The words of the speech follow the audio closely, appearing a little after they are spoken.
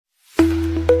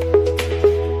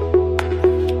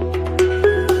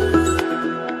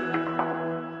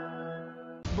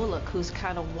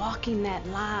kind of walking that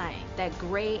line, that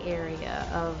gray area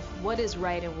of what is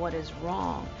right and what is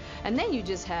wrong. And then you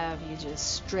just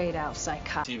straight out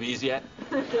psychotic. TVs yet?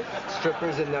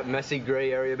 Strippers in that messy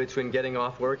gray area between getting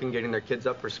off work and getting their kids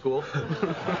up for school.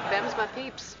 Them's my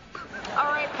peeps. All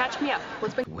right, catch me up.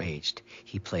 What's been waged?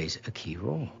 He plays a key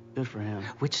role. Good for him.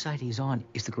 Which side he's on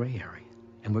is the gray area,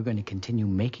 and we're going to continue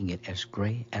making it as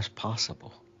gray as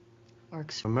possible.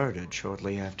 works? Murdered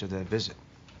shortly after their visit.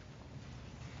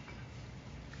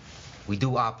 We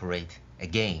do operate a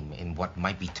game in what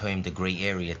might be termed the gray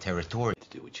area territory. To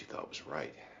do what you thought was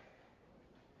right.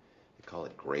 They call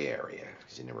it gray area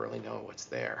because you never really know what's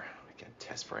there. We can't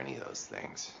test for any of those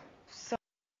things.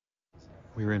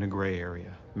 We're in a gray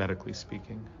area, medically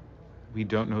speaking. We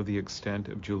don't know the extent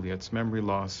of Juliet's memory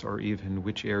loss or even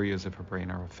which areas of her brain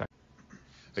are affected.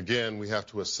 Again, we have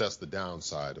to assess the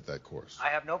downside of that course. I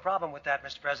have no problem with that,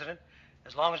 Mr. President,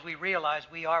 as long as we realize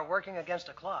we are working against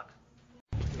a clock.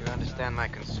 You understand my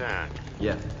concern?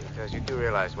 Yeah. Because you do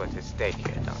realize what's at stake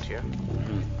here, don't you?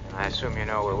 And I assume you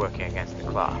know we're working against the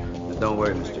clock. Don't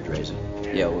worry, Mr.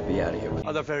 Drazen. Yeah, we'll be out of here.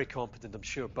 Oh, they're very competent, I'm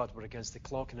sure, but we're against the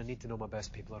clock and I need to know my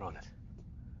best people are on it.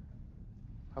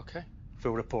 Okay.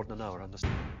 Full report in an hour,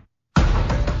 understand?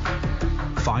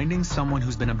 Finding someone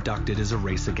who's been abducted is a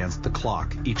race against the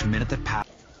clock. Each minute that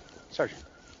passes... Sergeant.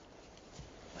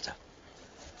 What's up?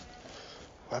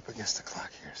 We're up against the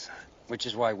clock here, son. Which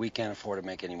is why we can't afford to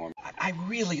make any more. I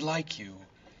really like you.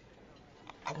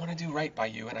 I want to do right by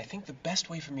you, and I think the best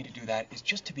way for me to do that is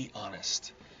just to be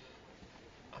honest.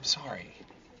 I'm sorry.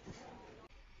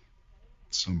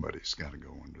 Somebody's got to go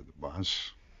under the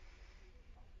bus.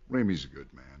 Ramey's a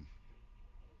good man.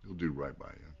 He'll do right by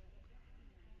you.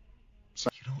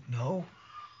 You don't know?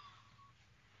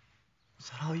 Is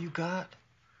that all you got?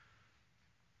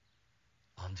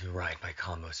 I'll do right by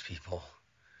combos people.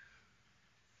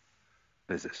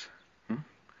 What is this?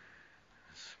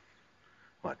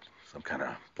 What, some kind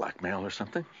of blackmail or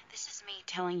something? This is me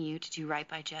telling you to do right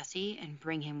by Jesse and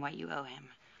bring him what you owe him.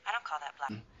 I don't call that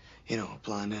black. You know,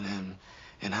 blinding him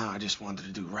and how I just wanted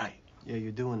to do right. Yeah,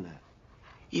 you're doing that.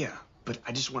 Yeah, but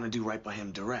I just want to do right by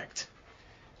him direct.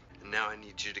 And now I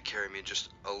need you to carry me just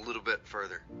a little bit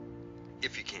further,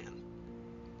 if you can.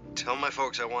 Tell my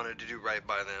folks I wanted to do right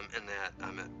by them and that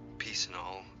I'm at peace and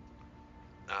all.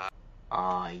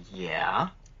 Yeah?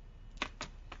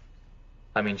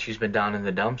 I mean, she's been down in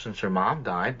the dumps since her mom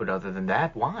died, but other than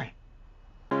that, why?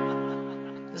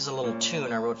 This is a little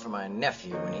tune I wrote for my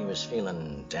nephew when he was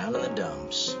feeling down in the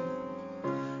dumps.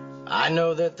 I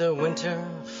know that the winter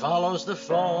follows the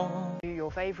fall.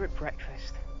 Your favorite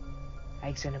breakfast?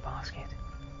 Eggs in a basket.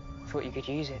 Thought you could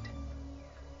use it.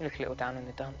 You look a little down in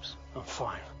the dumps. I'm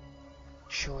fine.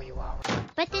 Sure you are.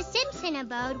 But the Simpson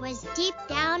abode was deep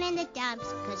down in the dumps,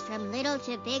 because from little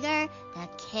to bigger, the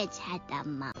kids had the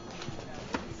most.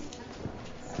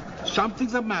 Something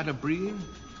the matter, Breen?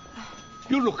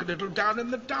 You look a little down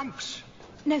in the dumps.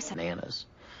 No, sir. Bananas.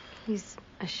 He's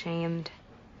ashamed.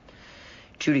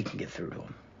 Judy can get through to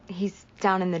him. He's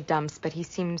down in the dumps, but he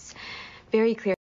seems very clear.